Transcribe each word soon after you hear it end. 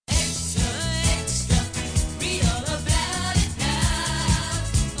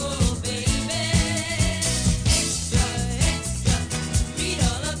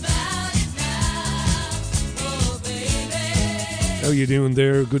you doing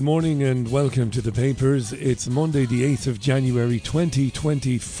there? Good morning and welcome to the papers. It's Monday the 8th of January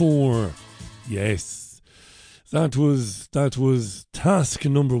 2024. Yes, that was task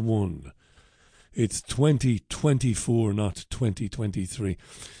number one. It's 2024, not 2023.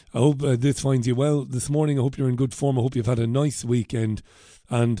 I hope this finds you well this morning. I hope you're in good form. I hope you've had a nice weekend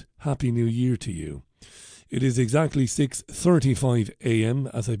and Happy New Year to you. It is exactly 6:35 a.m.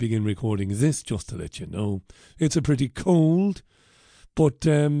 as I begin recording this, just to let you know. It's a pretty cold, but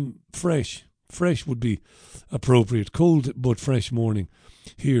fresh would be appropriate. Cold but fresh morning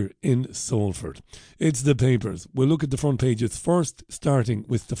here in Salford. It's the papers. We'll look at the front pages first, starting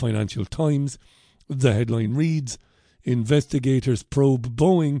with the Financial Times. The headline reads, Investigators probe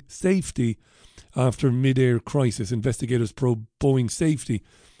Boeing safety after mid-air crisis. Investigators probe Boeing safety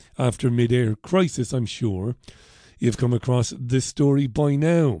after mid-air crisis. I'm sure you've come across this story by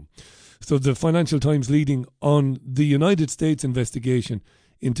now. So the Financial Times leading on the United States investigation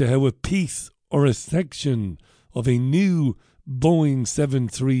into how a piece or a section of a new Boeing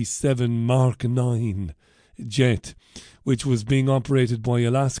 737 Mark 9 jet, which was being operated by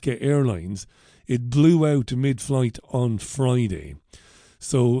Alaska Airlines, it blew out mid-flight on Friday.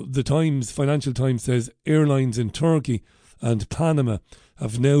 So the Financial Times says airlines in Turkey and Panama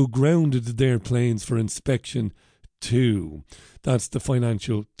have now grounded their planes for inspection too. That's the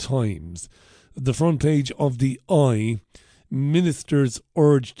Financial Times. The front page of the Eye, ministers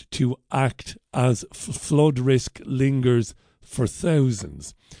urged to act as flood risk lingers for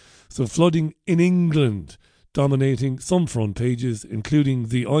thousands. So flooding in England dominating some front pages, including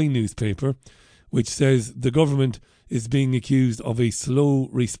the Eye newspaper, which says the government is being accused of a slow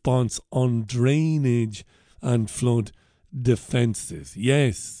response on drainage and flood defences.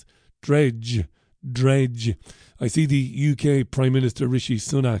 Yes, dredge. I see the UK Prime Minister Richie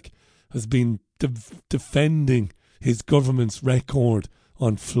Sunak has been defending his government's record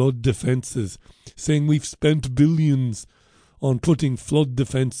on flood defences, saying we've spent billions on putting flood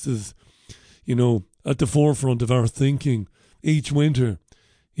defences, at the forefront of our thinking each winter.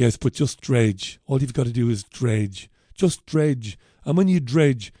 Yes, but just dredge. All you've got to do is dredge. Just dredge. And when you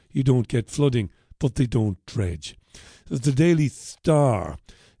dredge, you don't get flooding, but they don't dredge. There's the Daily Star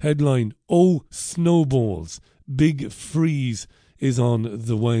headline, Oh, snowballs, big freeze is on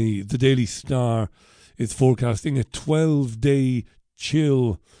the way. The Daily Star is forecasting a 12-day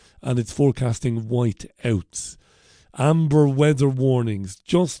chill and it's forecasting whiteouts. Amber weather warnings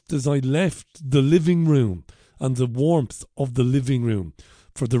just as I left the living room and the warmth of the living room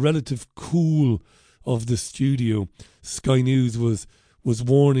for the relative cool of the studio. Sky News was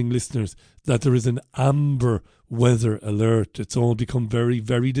warning listeners that there is an amber weather alert. It's all become very,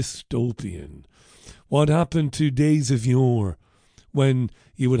 very dystopian. What happened to days of yore when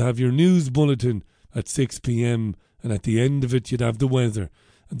you would have your news bulletin at 6 p.m. and at the end of it you'd have the weather,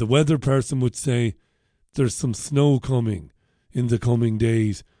 and the weather person would say there's some snow coming in the coming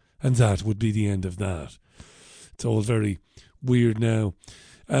days, and that would be the end of that. It's all very weird now.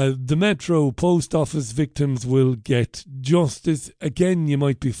 The Metro post office victims will get justice. Again, you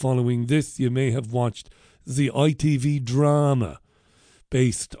might be following this. You may have watched the ITV drama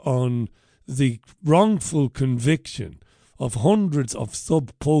based on the wrongful conviction of hundreds of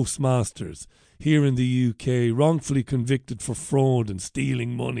sub-postmasters here in the UK, wrongfully convicted for fraud and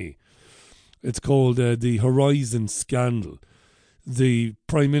stealing money. It's called the Horizon Scandal. The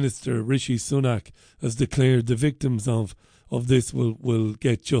Prime Minister, Richie Sunak, has declared the victims of this will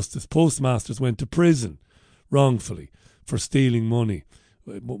get justice. Postmasters went to prison wrongfully for stealing money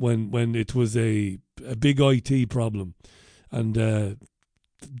when it was a big IT problem, and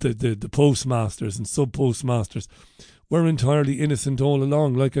the postmasters and sub-postmasters were entirely innocent all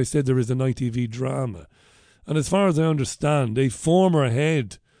along. Like I said, there is an ITV drama. And as far as I understand, a former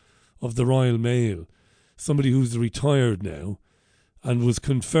head of the Royal Mail, somebody who's retired now and was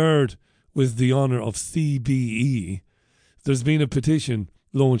conferred with the honour of CBE, there's been a petition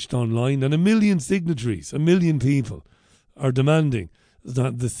launched online and 1 million signatories, 1 million people are demanding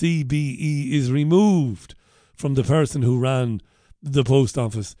that the CBE is removed from the person who ran the post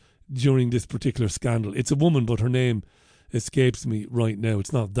office during this particular scandal. It's a woman, but her name escapes me right now.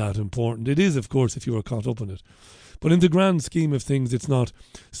 It's not that important. It is, of course, if you were caught up in it. But in the grand scheme of things, it's not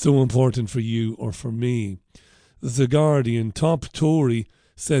so important for you or for me. The Guardian, top Tory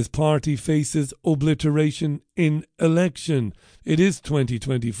says party faces obliteration in election. It is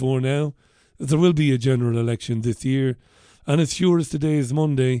 2024 now. There will be a general election this year. And as sure as today is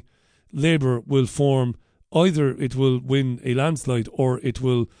Monday, Labour will form, either it will win a landslide or it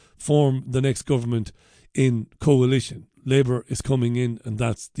will form the next government in coalition. Labour is coming in and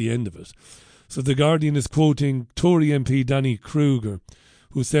that's the end of it. So the Guardian is quoting Tory MP Danny Kruger,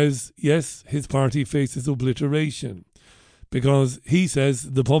 who says, yes, his party faces obliteration because he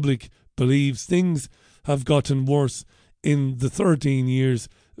says the public believes things have gotten worse in the 13 years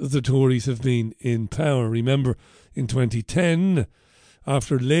the Tories have been in power. Remember, in 2010,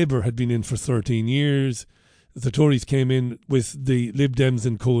 after Labour had been in for 13 years, the Tories came in with the Lib Dems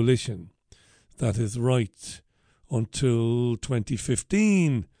in coalition. That is right, until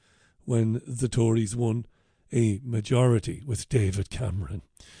 2015, when the Tories won a majority with David Cameron.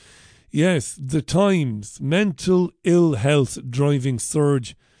 Yes, the Times, mental ill health driving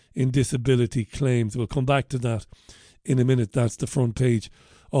surge in disability claims. We'll come back to that in a minute. That's the front page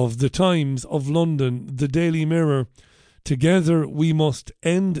of the Times of London. The Daily Mirror, together we must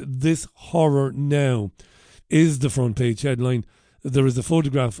end this horror now, is the front page headline. There is a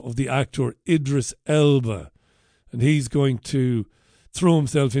photograph of the actor Idris Elba, and he's going to throw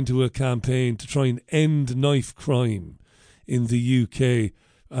himself into a campaign to try and end knife crime in the UK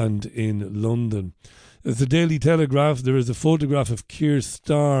and in London. At the Daily Telegraph, there is a photograph of Keir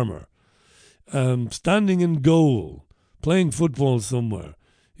Starmer standing in goal, playing football somewhere.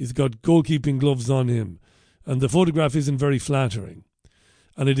 He's got goalkeeping gloves on him, and the photograph isn't very flattering.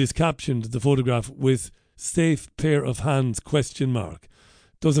 And it is captioned, the photograph, with safe pair of hands, ?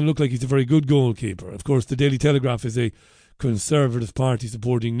 Doesn't look like he's a very good goalkeeper. Of course, the Daily Telegraph is a Conservative Party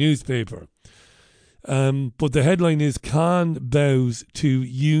supporting newspaper. But the headline is Khan bows to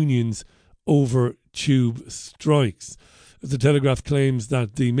unions over tube strikes. The Telegraph claims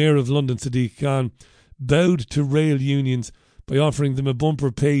that the Mayor of London, Sadiq Khan, bowed to rail unions by offering them a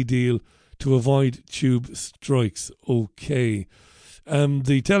bumper pay deal to avoid tube strikes. Okay.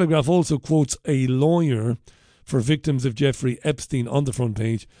 The Telegraph also quotes a lawyer for victims of Jeffrey Epstein on the front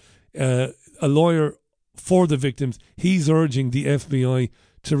page. A lawyer for the victims. He's urging the FBI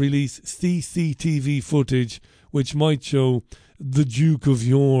to release CCTV footage which might show the Duke of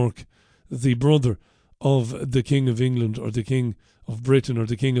York, the brother of the King of England or the King of Britain or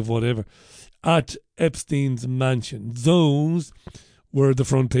the King of whatever, at Epstein's mansion. Those were the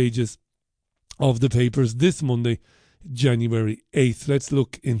front pages of the papers this Monday, January 8th. Let's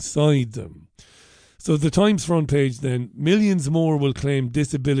look inside them. So the Times front page then, millions more will claim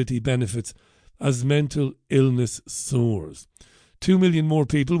disability benefits as mental illness soars. 2 million more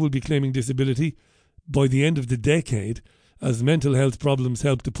people will be claiming disability by the end of the decade as mental health problems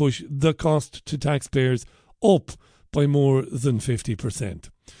help to push the cost to taxpayers up by more than 50%.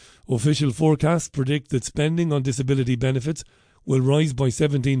 Official forecasts predict that spending on disability benefits will rise by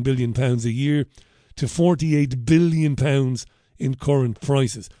 £17 billion a year to £48 billion in current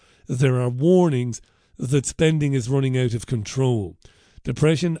prices. There are warnings that spending is running out of control.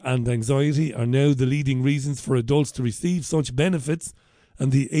 Depression and anxiety are now the leading reasons for adults to receive such benefits,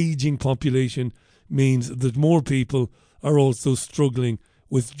 and the ageing population means that more people are also struggling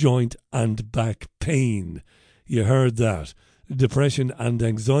with joint and back pain. You heard that. Depression and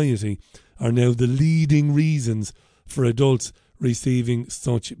anxiety are now the leading reasons for adults receiving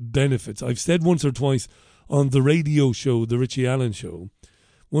such benefits. I've said once or twice on the radio show, the Richie Allen show,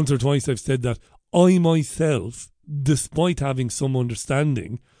 once or twice I've said that I myself, despite having some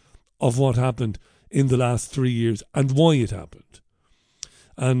understanding of what happened in the last 3 years and why it happened,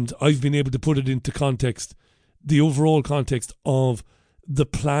 and I've been able to put it into context, the overall context of the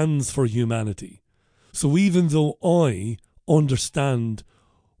plans for humanity. So even though I understand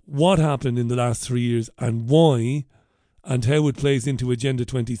what happened in the last 3 years and why and how it plays into Agenda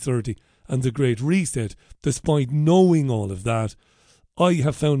 2030 and the Great Reset, despite knowing all of that, I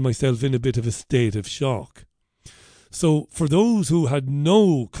have found myself in a bit of a state of shock. So for those who had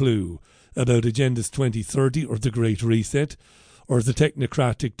no clue about Agendas 2030 or the Great Reset or the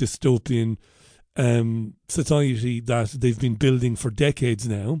technocratic dystopian society that they've been building for decades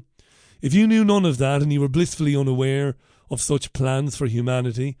now, if you knew none of that and you were blissfully unaware of such plans for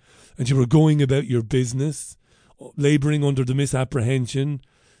humanity and you were going about your business, labouring under the misapprehension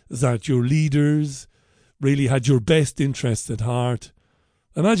that your leaders really had your best interests at heart,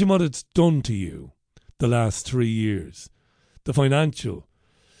 imagine what it's done to you the last 3 years. The financial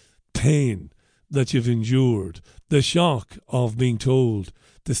pain that you've endured, the shock of being told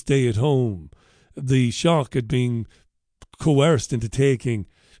to stay at home, the shock at being coerced into taking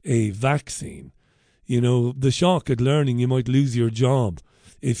a vaccine, the shock at learning you might lose your job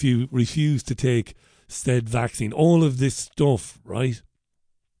if you refuse to take said vaccine. All of this stuff, right,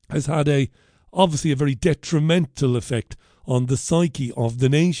 has had obviously a very detrimental effect on the psyche of the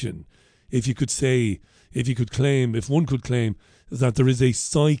nation. If one could claim that there is a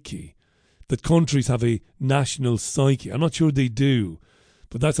psyche, that countries have a national psyche. I'm not sure they do,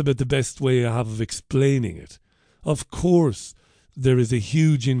 But that's about the best way I have of explaining it. Of course, there is a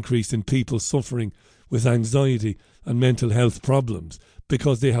huge increase in people suffering with anxiety and mental health problems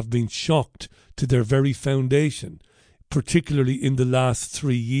because they have been shocked to their very foundation, particularly in the last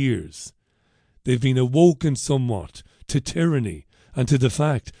 3 years. They've been awoken somewhat to tyranny and to the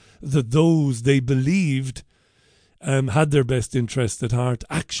fact that those they believed had their best interests at heart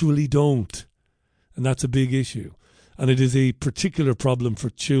actually don't. And that's a big issue. And it is a particular problem for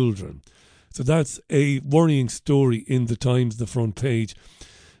children. So that's a worrying story in the Times, the front page.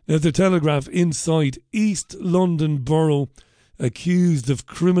 Now, the Telegraph, inside East London Borough accused of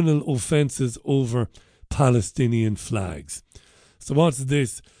criminal offences over Palestinian flags. So what's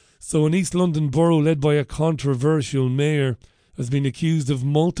this? So an East London Borough led by a controversial mayor has been accused of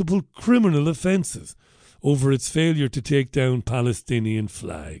multiple criminal offences over its failure to take down Palestinian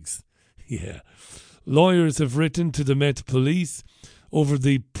flags. Yeah. Lawyers have written to the Met Police over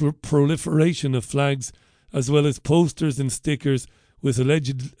the proliferation of flags as well as posters and stickers with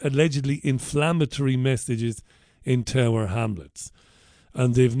allegedly inflammatory messages in Tower Hamlets.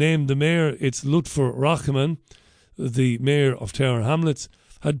 And they've named the mayor, it's Lutfur Rahman, the mayor of Tower Hamlets,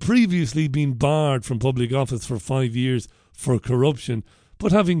 had previously been barred from public office for 5 years for corruption,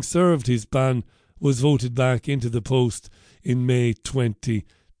 but having served his ban, was voted back into the post in May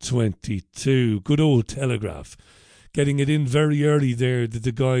 2022. Good old Telegraph. Getting it in very early there that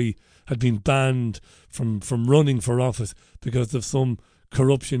the guy had been banned from running for office because of some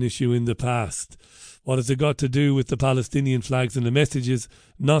corruption issue in the past. What has it got to do with the Palestinian flags and the messages?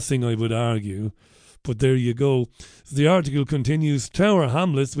 Nothing, I would argue. But there you go. The article continues, Tower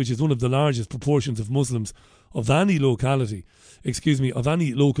Hamlets, which is one of the largest proportions of Muslims of any local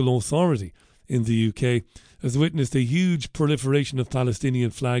authority in the UK, has witnessed a huge proliferation of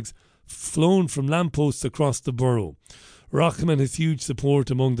Palestinian flags flown from lampposts across the borough. Rahman has huge support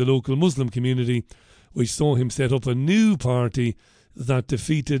among the local Muslim community, which saw him set up a new party that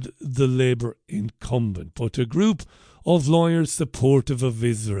defeated the Labour incumbent, but a group of lawyers supportive of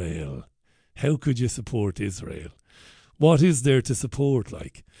Israel. How could you support Israel? What is there to support,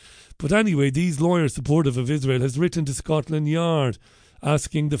 like? But anyway, these lawyers supportive of Israel has written to Scotland Yard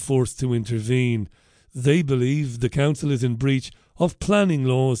asking the force to intervene. They believe the council is in breach of planning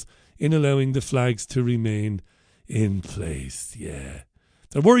laws in allowing the flags to remain in place. Yeah.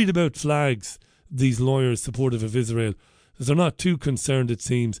 They're worried about flags, these lawyers supportive of Israel. They're not too concerned, it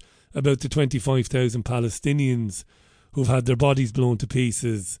seems, about the 25,000 Palestinians who've had their bodies blown to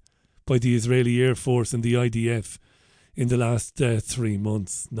pieces by the Israeli Air Force and the IDF in the last 3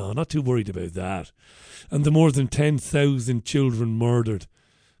 months. No, not too worried about that. And the more than 10,000 children murdered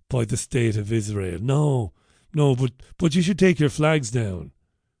by the state of Israel. No, but you should take your flags down.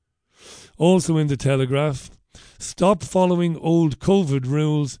 Also in the Telegraph, stop following old COVID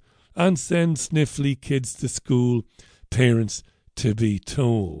rules and send sniffly kids to school, parents to be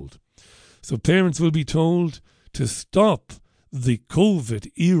told. So parents will be told to stop the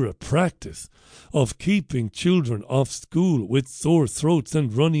COVID-era practice of keeping children off school with sore throats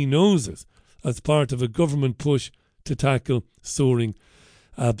and runny noses as part of a government push to tackle soaring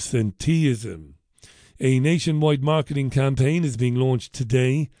absenteeism. A nationwide marketing campaign is being launched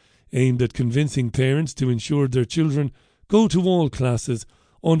today aimed at convincing parents to ensure their children go to all classes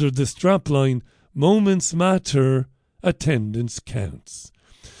under the strapline "Moments Matter, Attendance Counts."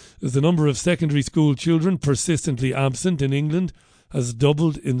 The number of secondary school children persistently absent in England has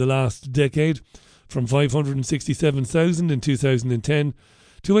doubled in the last decade, from 567,000 in 2010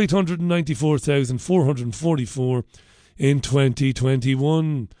 to 894,444 in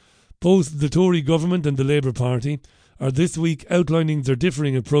 2021. Both the Tory government and the Labour Party are this week outlining their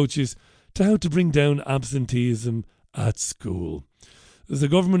differing approaches to how to bring down absenteeism at school. The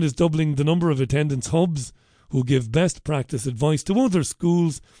government is doubling the number of attendance hubs who give best practice advice to other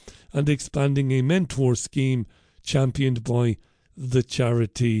schools and expanding a mentor scheme championed by the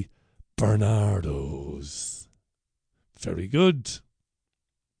charity Bernardo's. Very good.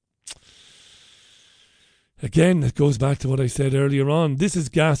 Again, it goes back to what I said earlier on. This is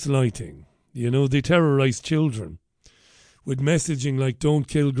gaslighting. You know, they terrorise children with messaging like "don't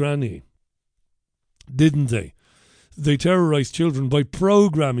kill granny." Didn't they? They terrorise children by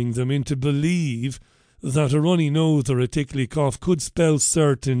programming them into believe that a runny nose or a tickly cough could spell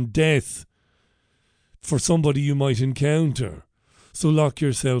certain death for somebody you might encounter. So lock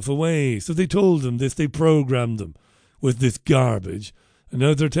yourself away. So they told them this, they programmed them with this garbage. And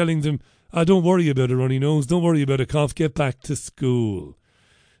now they're telling them, don't worry about a runny nose, don't worry about a cough, get back to school.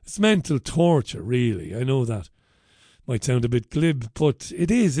 It's mental torture, really. I know that might sound a bit glib, but it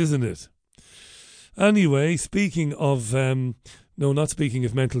is, isn't it? Anyway, speaking of No, not speaking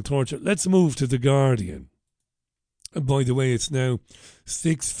of mental torture. Let's move to The Guardian. And by the way, it's now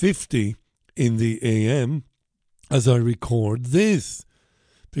 6:50 in the AM as I record this,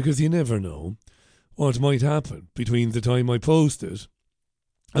 because you never know what might happen between the time I post it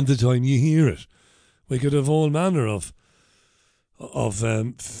and the time you hear it. We could have all manner of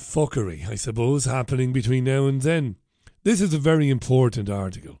fuckery, I suppose, happening between now and then. This is a very important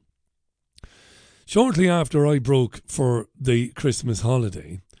article. Shortly after I broke for the Christmas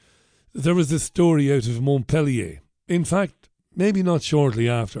holiday, there was a story out of Montpellier. In fact, maybe not shortly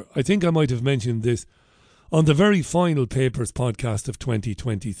after. I think I might have mentioned this on the very final Papers podcast of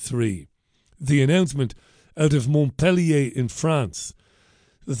 2023. The announcement out of Montpellier in France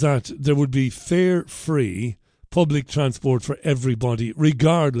that there would be fare-free public transport for everybody,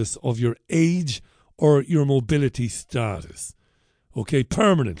 regardless of your age or your mobility status. Okay,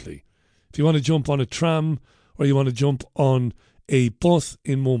 permanently. If you want to jump on a tram or you want to jump on a bus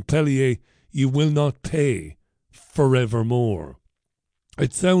in Montpellier, you will not pay forevermore.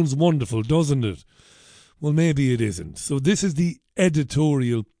 It sounds wonderful, doesn't it? Well, maybe it isn't. So this is the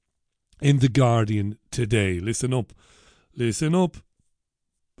editorial in The Guardian today. Listen up. Listen up.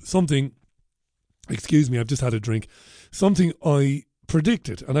 Something, excuse me, I've just had a drink. Something I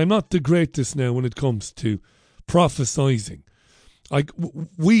predicted, and I'm not the greatest now when it comes to prophesizing.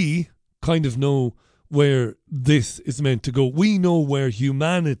 We kind of know where this is meant to go. We know where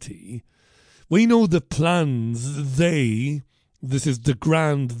humanity, we know the plans this is the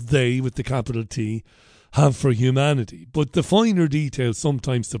grand they with the capital T, have for humanity. But the finer details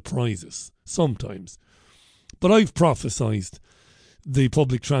sometimes surprise us. Sometimes. But I've prophesized the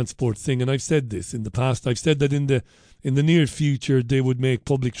public transport thing, and I've said this in the past. I've said that in the near future they would make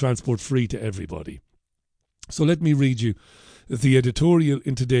public transport free to everybody. So let me read you the editorial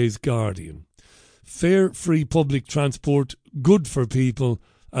in today's Guardian. Fare-free public transport, good for people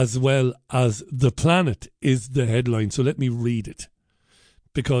as well as the planet, is the headline. So let me read it,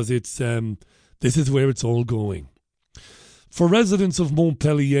 because it's this is where it's all going. For residents of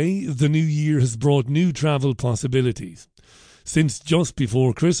Montpellier, the new year has brought new travel possibilities. Since just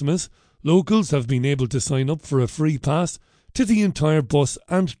before Christmas, locals have been able to sign up for a free pass to the entire bus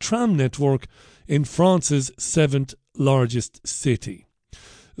and tram network in France's 7th largest city.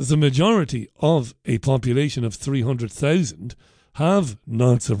 The majority of a population of 300,000 have,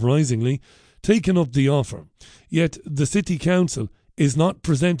 not surprisingly, taken up the offer. Yet the city council is not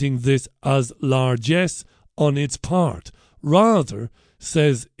presenting this as largesse on its part. Rather,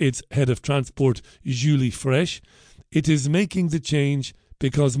 says its head of transport, Julie Fresh, it is making the change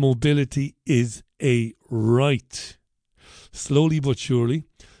because mobility is a right. Slowly but surely,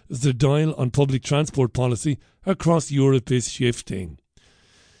 the dial on public transport policy across Europe is shifting.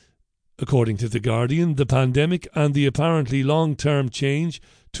 According to The Guardian, the pandemic and the apparently long-term change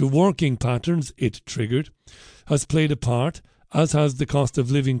to working patterns it triggered has played a part, as has the cost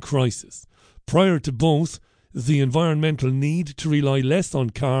of living crisis. Prior to both, the environmental need to rely less on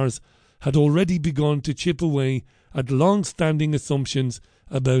cars had already begun to chip away at long-standing assumptions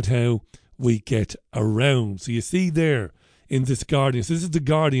about how we get around. So you see there in this Guardian, so this is The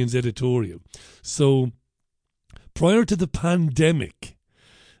Guardian's editorial. So prior to the pandemic,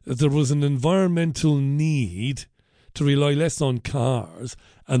 there was an environmental need to rely less on cars,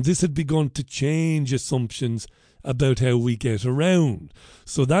 and this had begun to change assumptions about how we get around.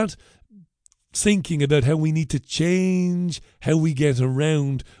 So that thinking about how we need to change how we get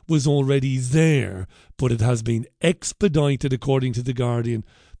around was already there, but it has been expedited, according to The Guardian,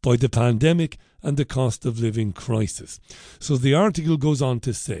 by the pandemic and the cost of living crisis. So the article goes on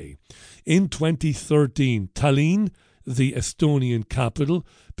to say, in 2013, Tallinn, the Estonian capital,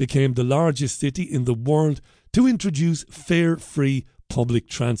 became the largest city in the world to introduce fare-free public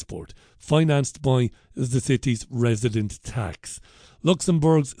transport, financed by the city's resident tax.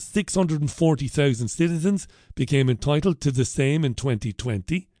 Luxembourg's 640,000 citizens became entitled to the same in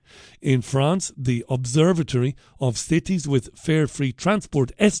 2020. In France, the Observatory of Cities with Fare-Free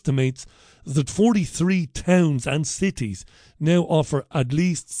Transport estimates that 43 towns and cities now offer at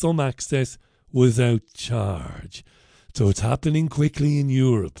least some access without charge. So it's happening quickly in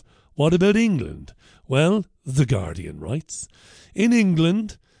Europe. What about England? Well, The Guardian writes, in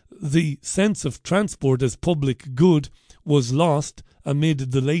England, the sense of transport as public good was lost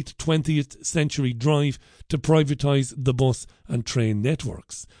amid the late 20th century drive to privatise the bus and train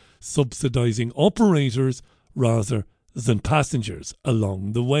networks, subsidising operators rather than passengers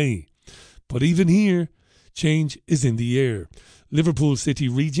along the way. But even here, change is in the air. Liverpool City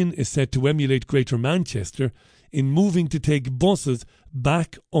region is set to emulate Greater Manchester in moving to take buses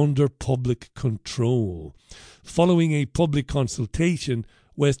back under public control. Following a public consultation,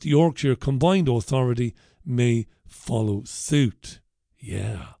 West Yorkshire Combined Authority may follow suit.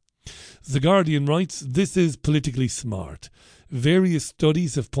 Yeah. The Guardian writes, this is politically smart. Various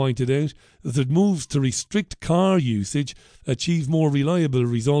studies have pointed out that moves to restrict car usage achieve more reliable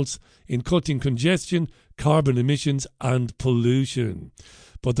results in cutting congestion, carbon emissions and pollution.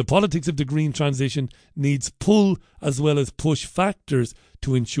 But the politics of the green transition needs pull as well as push factors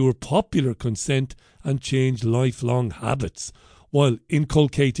to ensure popular consent and change lifelong habits, while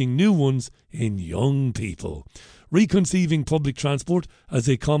inculcating new ones in young people. Reconceiving public transport as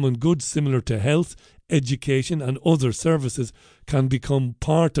a common good similar to health, education and other services can become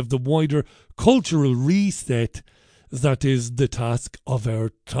part of the wider cultural reset that is the task of our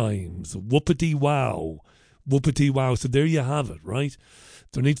times. Whoopity wow. Whoopity wow. So there you have it, right?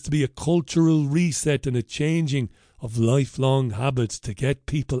 There needs to be a cultural reset and a changing of lifelong habits to get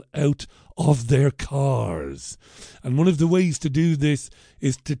people out of their cars. And one of the ways to do this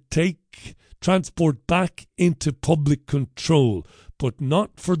is to take transport back into public control, but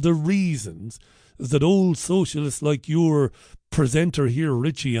not for the reasons that old socialists like your presenter here,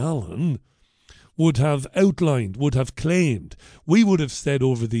 Richie Allen, would have outlined, would have claimed. We would have said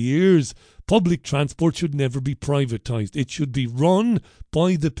over the years, public transport should never be privatised. It should be run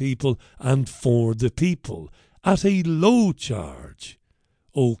by the people and for the people at a low charge.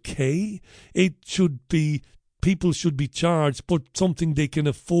 Okay? It should be, people should be charged, but something they can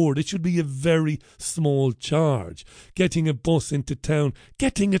afford. It should be a very small charge. Getting a bus into town,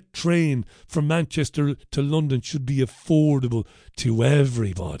 getting a train from Manchester to London should be affordable to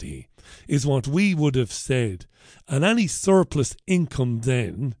everybody, is what we would have said. And any surplus income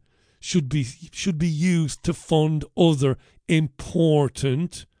then should be used to fund other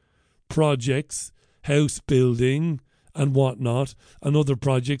important projects, house building and whatnot, and other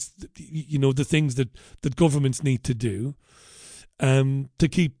projects, you know, the things that governments need to do to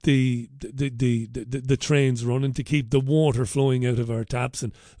keep the trains running, to keep the water flowing out of our taps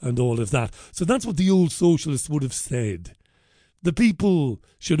and all of that. So that's what the old socialists would have said. The people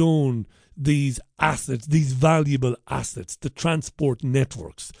should own these assets, these valuable assets, the transport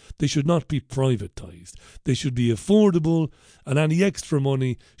networks. They should not be privatised. They should be affordable, and any extra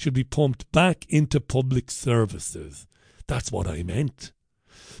money should be pumped back into public services. That's what I meant.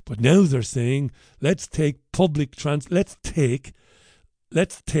 But now they're saying, let's take transport,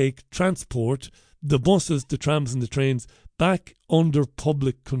 the buses, the trams and the trains, back under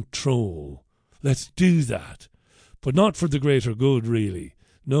public control. Let's do that. But not for the greater good, really.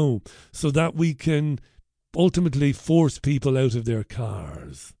 No, so that we can ultimately force people out of their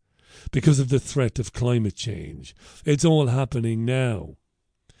cars because of the threat of climate change. It's all happening now.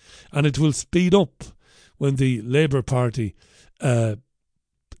 And it will speed up when the Labour Party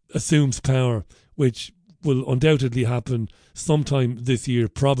assumes power, which will undoubtedly happen sometime this year,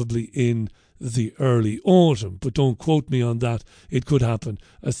 probably in the early autumn. But don't quote me on that. It could happen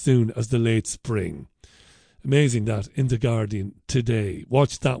as soon as the late spring. Amazing that in The Guardian today.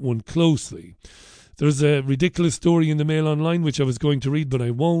 Watch that one closely. There's a ridiculous story in the Mail Online, which I was going to read, but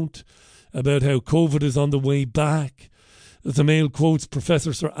I won't, about how COVID is on the way back. The Mail quotes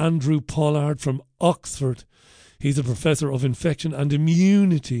Professor Sir Andrew Pollard from Oxford. He's a professor of infection and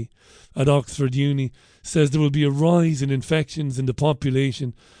immunity at Oxford Uni. Says there will be a rise in infections in the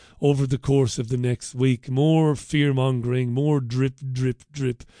population over the course of the next week. More fear-mongering, more drip, drip,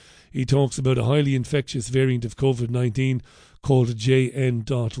 drip. He talks about a highly infectious variant of COVID-19 called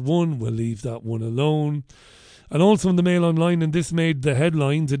JN.1. We'll leave that one alone. And also in the Mail Online, and this made the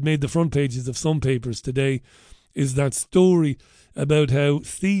headlines, it made the front pages of some papers today, is that story about how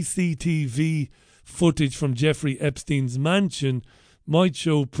CCTV footage from Jeffrey Epstein's mansion might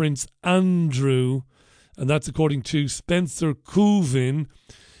show Prince Andrew, and that's according to Spencer Couvin.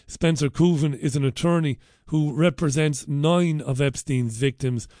 Spencer Couvin is an attorney who represents 9 of Epstein's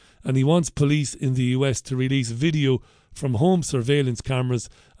victims, and he wants police in the US to release video from home surveillance cameras,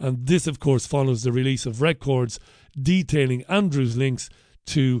 and this of course follows the release of records detailing Andrew's links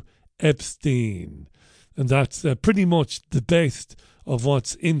to Epstein. And that's pretty much the best of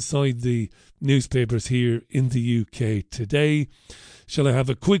what's inside the newspapers here in the UK today. Shall I have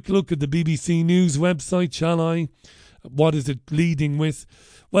a quick look at the BBC News website, shall I? What is it leading with?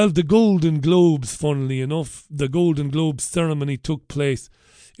 Well, the Golden Globes, funnily enough, the Golden Globes ceremony took place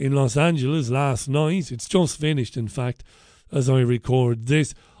in Los Angeles last night. It's just finished, in fact, as I record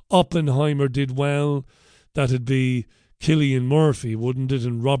this. Oppenheimer did well. That'd be Cillian Murphy, wouldn't it?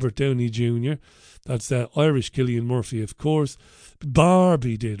 And Robert Downey Jr. That's Irish Cillian Murphy, of course.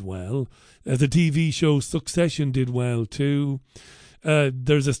 Barbie did well. The TV show Succession did well too.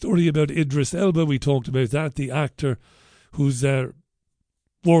 There's a story about Idris Elba. We talked about that, the actor who's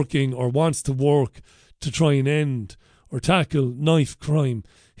working or wants to work to try and end or tackle knife crime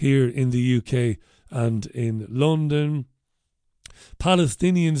here in the UK and in London.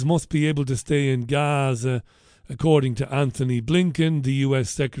 Palestinians must be able to stay in Gaza, according to Anthony Blinken, the US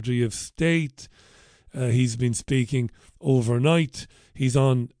Secretary of State. He's been speaking overnight. He's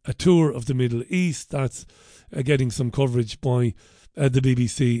on a tour of the Middle East. That's getting some coverage by the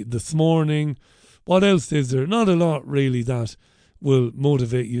BBC this morning. What else is there? Not a lot really that will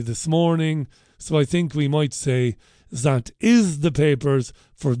motivate you this morning. So I think we might say that is the papers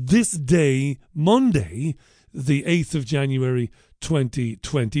for this day, Monday, the 8th of January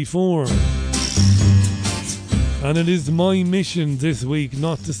 2024. And it is my mission this week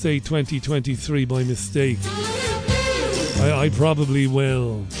not to say 2023 by mistake. I probably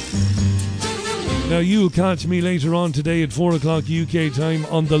will. Now you'll catch me later on today at 4 o'clock UK time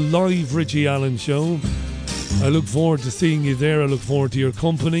on the live Richie Allen show. I look forward to seeing you there. I look forward to your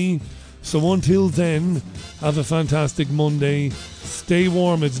company. So until then, have a fantastic Monday. Stay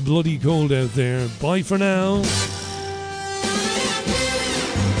warm, it's bloody cold out there. Bye for now.